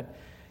research that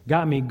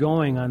got me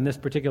going on this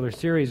particular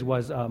series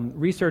was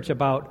research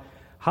about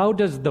how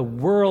does the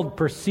world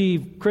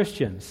perceive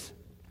Christians.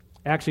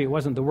 Actually, it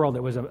wasn't the world,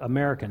 it was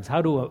Americans.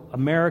 How do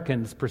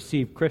Americans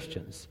perceive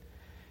Christians?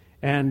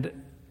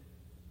 And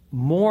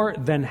more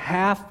than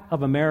half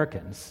of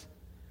Americans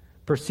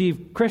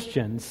perceive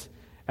Christians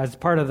as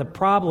part of the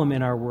problem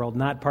in our world,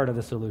 not part of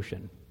the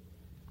solution.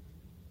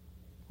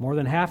 More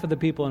than half of the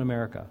people in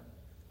America,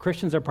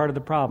 Christians are part of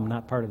the problem,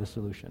 not part of the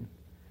solution.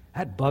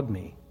 That bugged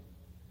me.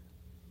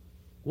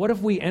 What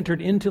if we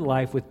entered into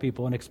life with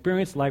people and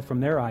experienced life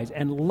from their eyes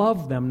and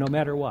loved them no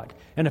matter what?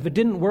 And if it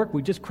didn't work,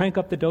 we just crank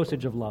up the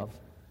dosage of love.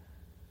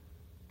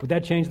 Would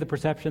that change the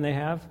perception they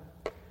have?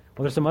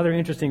 Well, there's some other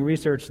interesting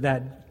research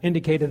that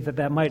indicated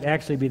that might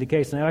actually be the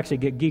case, and I actually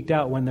get geeked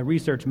out when the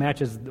research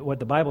matches what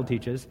the Bible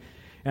teaches.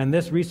 And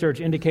this research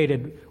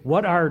indicated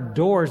what are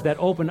doors that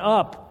open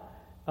up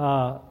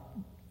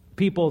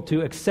people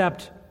to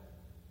accept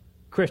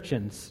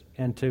Christians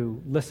and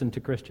to listen to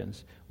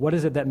Christians. What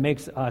is it that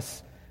makes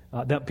us,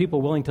 that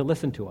people willing to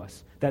listen to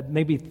us, that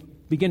maybe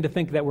begin to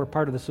think that we're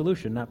part of the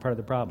solution, not part of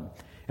the problem?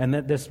 And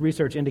that this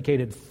research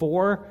indicated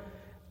 4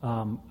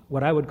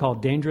 what I would call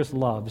dangerous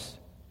loves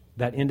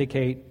that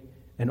indicate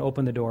and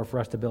open the door for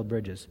us to build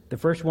bridges. The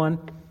first one,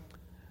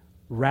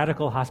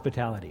 radical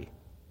hospitality.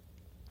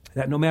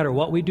 That no matter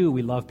what we do,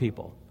 we love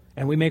people.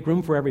 And we make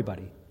room for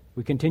everybody.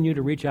 We continue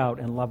to reach out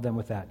and love them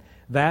with that.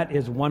 That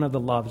is one of the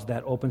loves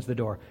that opens the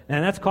door.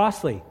 And that's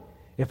costly.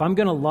 If I'm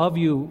going to love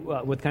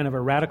you with kind of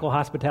a radical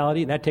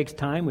hospitality, that takes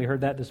time. We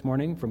heard that this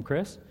morning from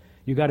Chris.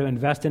 You got to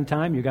invest in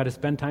time. You got to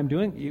spend time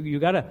doing.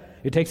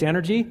 It takes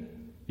energy.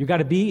 You got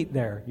to be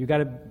there. You got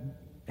to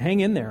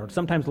hang in there.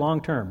 Sometimes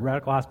long term,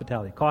 radical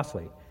hospitality,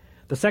 costly.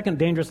 The second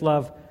dangerous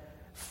love,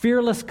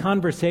 fearless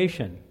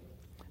conversation.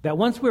 That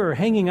once we're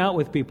hanging out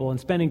with people and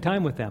spending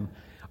time with them,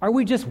 are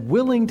we just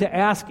willing to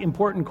ask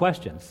important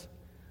questions?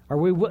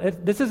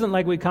 This isn't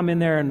like we come in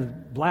there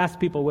and blast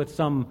people with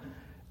some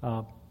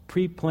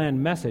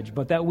pre-planned message,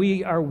 but that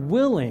we are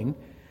willing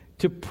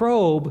to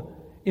probe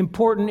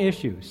important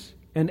issues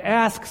and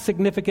ask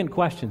significant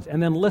questions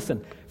and then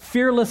listen.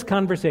 Fearless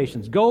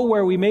conversations. Go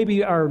where we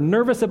maybe are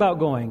nervous about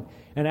going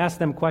and ask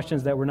them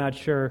questions that we're not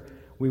sure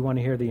we want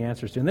to hear the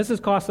answers to. And this is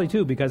costly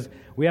too, because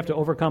we have to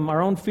overcome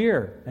our own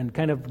fear and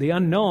kind of the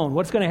unknown.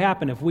 What's going to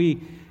happen if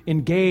we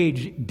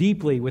engage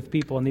deeply with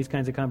people in these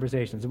kinds of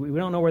conversations? We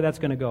don't know where that's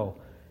going to go.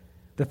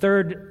 The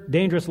third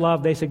dangerous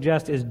love they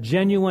suggest is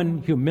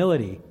genuine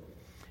humility.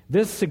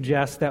 This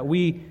suggests that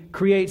we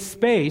create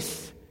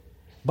space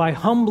by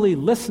humbly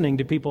listening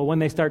to people when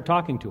they start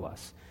talking to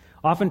us.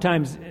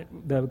 Oftentimes,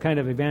 the kind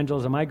of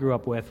evangelism I grew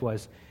up with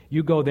was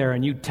you go there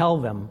and you tell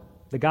them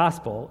the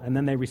gospel, and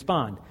then they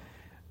respond.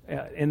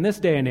 In this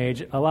day and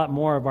age, a lot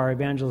more of our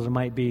evangelism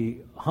might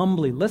be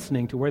humbly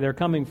listening to where they're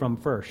coming from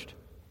first.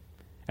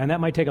 And that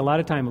might take a lot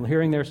of time,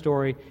 hearing their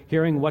story,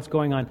 hearing what's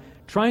going on,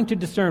 trying to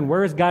discern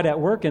where is God at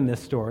work in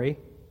this story.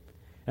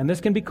 And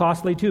this can be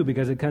costly too,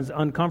 because it can be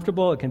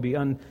uncomfortable, it can be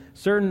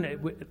uncertain,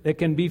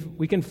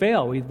 we can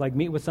fail. We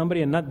meet with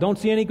somebody and don't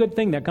see any good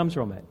thing that comes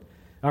from it.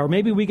 Or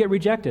maybe we get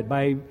rejected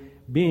by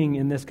being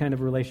in this kind of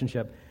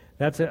relationship.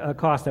 That's a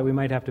cost that we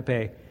might have to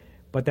pay.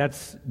 But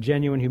that's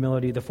genuine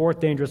humility. The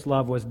fourth dangerous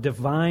love was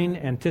divine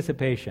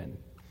anticipation.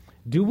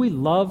 Do we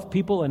love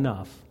people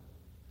enough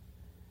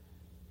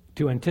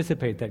to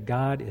anticipate that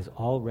God is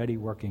already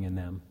working in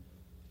them?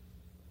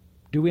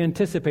 Do we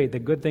anticipate the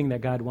good thing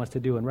that God wants to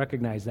do and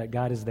recognize that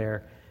God is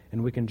there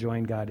and we can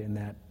join God in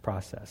that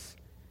process?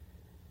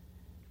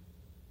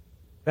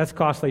 That's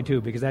costly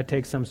too, because that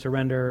takes some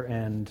surrender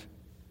and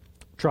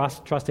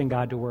trusting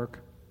God to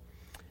work.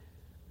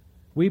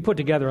 We put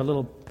together a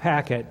little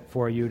packet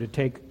for you to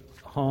take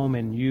home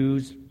and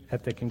use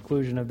at the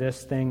conclusion of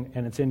this thing,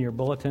 and it's in your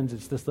bulletins.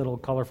 It's this little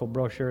colorful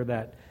brochure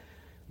that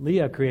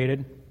Leah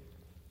created.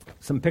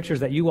 Some pictures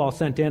that you all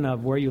sent in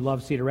of where you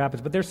love Cedar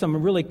Rapids, but there's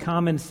some really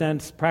common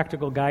sense,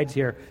 practical guides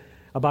here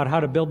about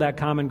how to build that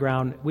common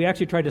ground. We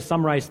actually tried to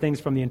summarize things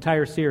from the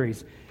entire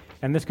series,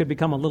 and this could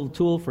become a little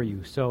tool for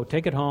you. So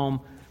take it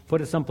home, put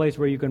it someplace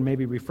where you can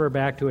maybe refer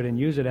back to it and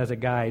use it as a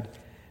guide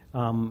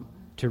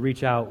to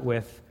reach out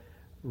with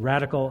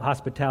radical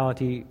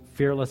hospitality,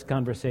 fearless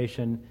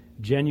conversation,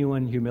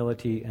 genuine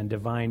humility, and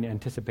divine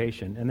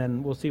anticipation. And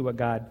then we'll see what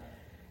God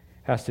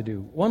has to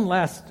do. One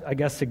last,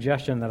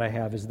 suggestion that I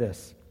have is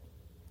this.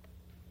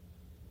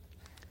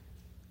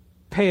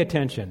 Pay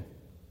attention.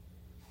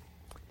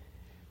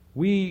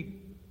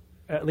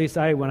 At least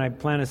when I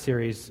plan a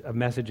series of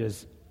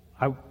messages,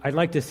 I'd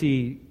like to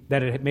see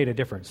that it made a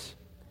difference.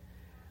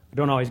 I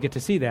don't always get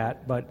to see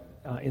that, but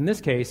in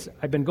this case,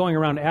 I've been going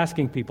around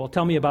asking people,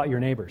 tell me about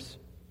your neighbors.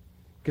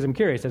 Because I'm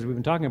curious, as we've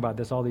been talking about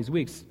this all these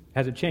weeks,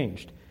 has it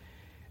changed?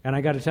 And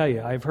I got to tell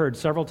you, I've heard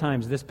several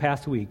times this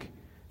past week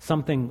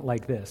something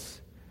like this.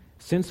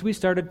 Since we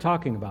started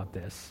talking about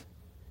this,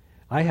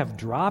 I have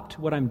dropped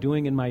what I'm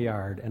doing in my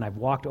yard and I've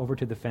walked over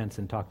to the fence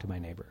and talked to my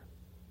neighbor.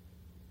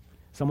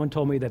 Someone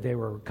told me that they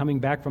were coming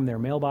back from their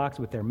mailbox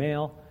with their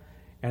mail,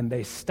 and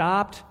they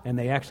stopped and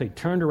they actually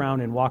turned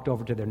around and walked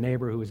over to their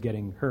neighbor who was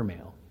getting her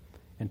mail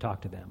and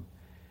talked to them.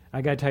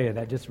 I got to tell you,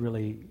 that just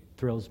really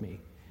thrills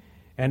me.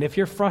 And if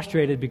you're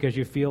frustrated because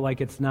you feel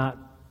like it's not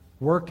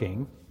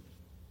working,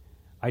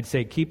 I'd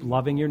say keep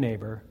loving your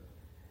neighbor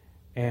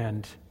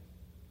and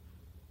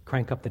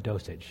crank up the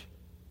dosage.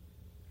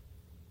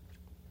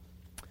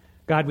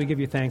 God, we give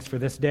you thanks for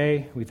this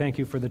day. We thank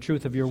you for the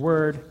truth of your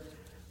word.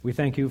 We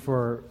thank you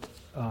for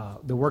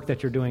the work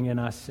that you're doing in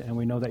us, and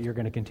we know that you're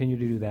going to continue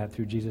to do that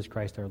through Jesus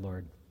Christ our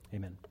Lord.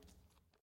 Amen.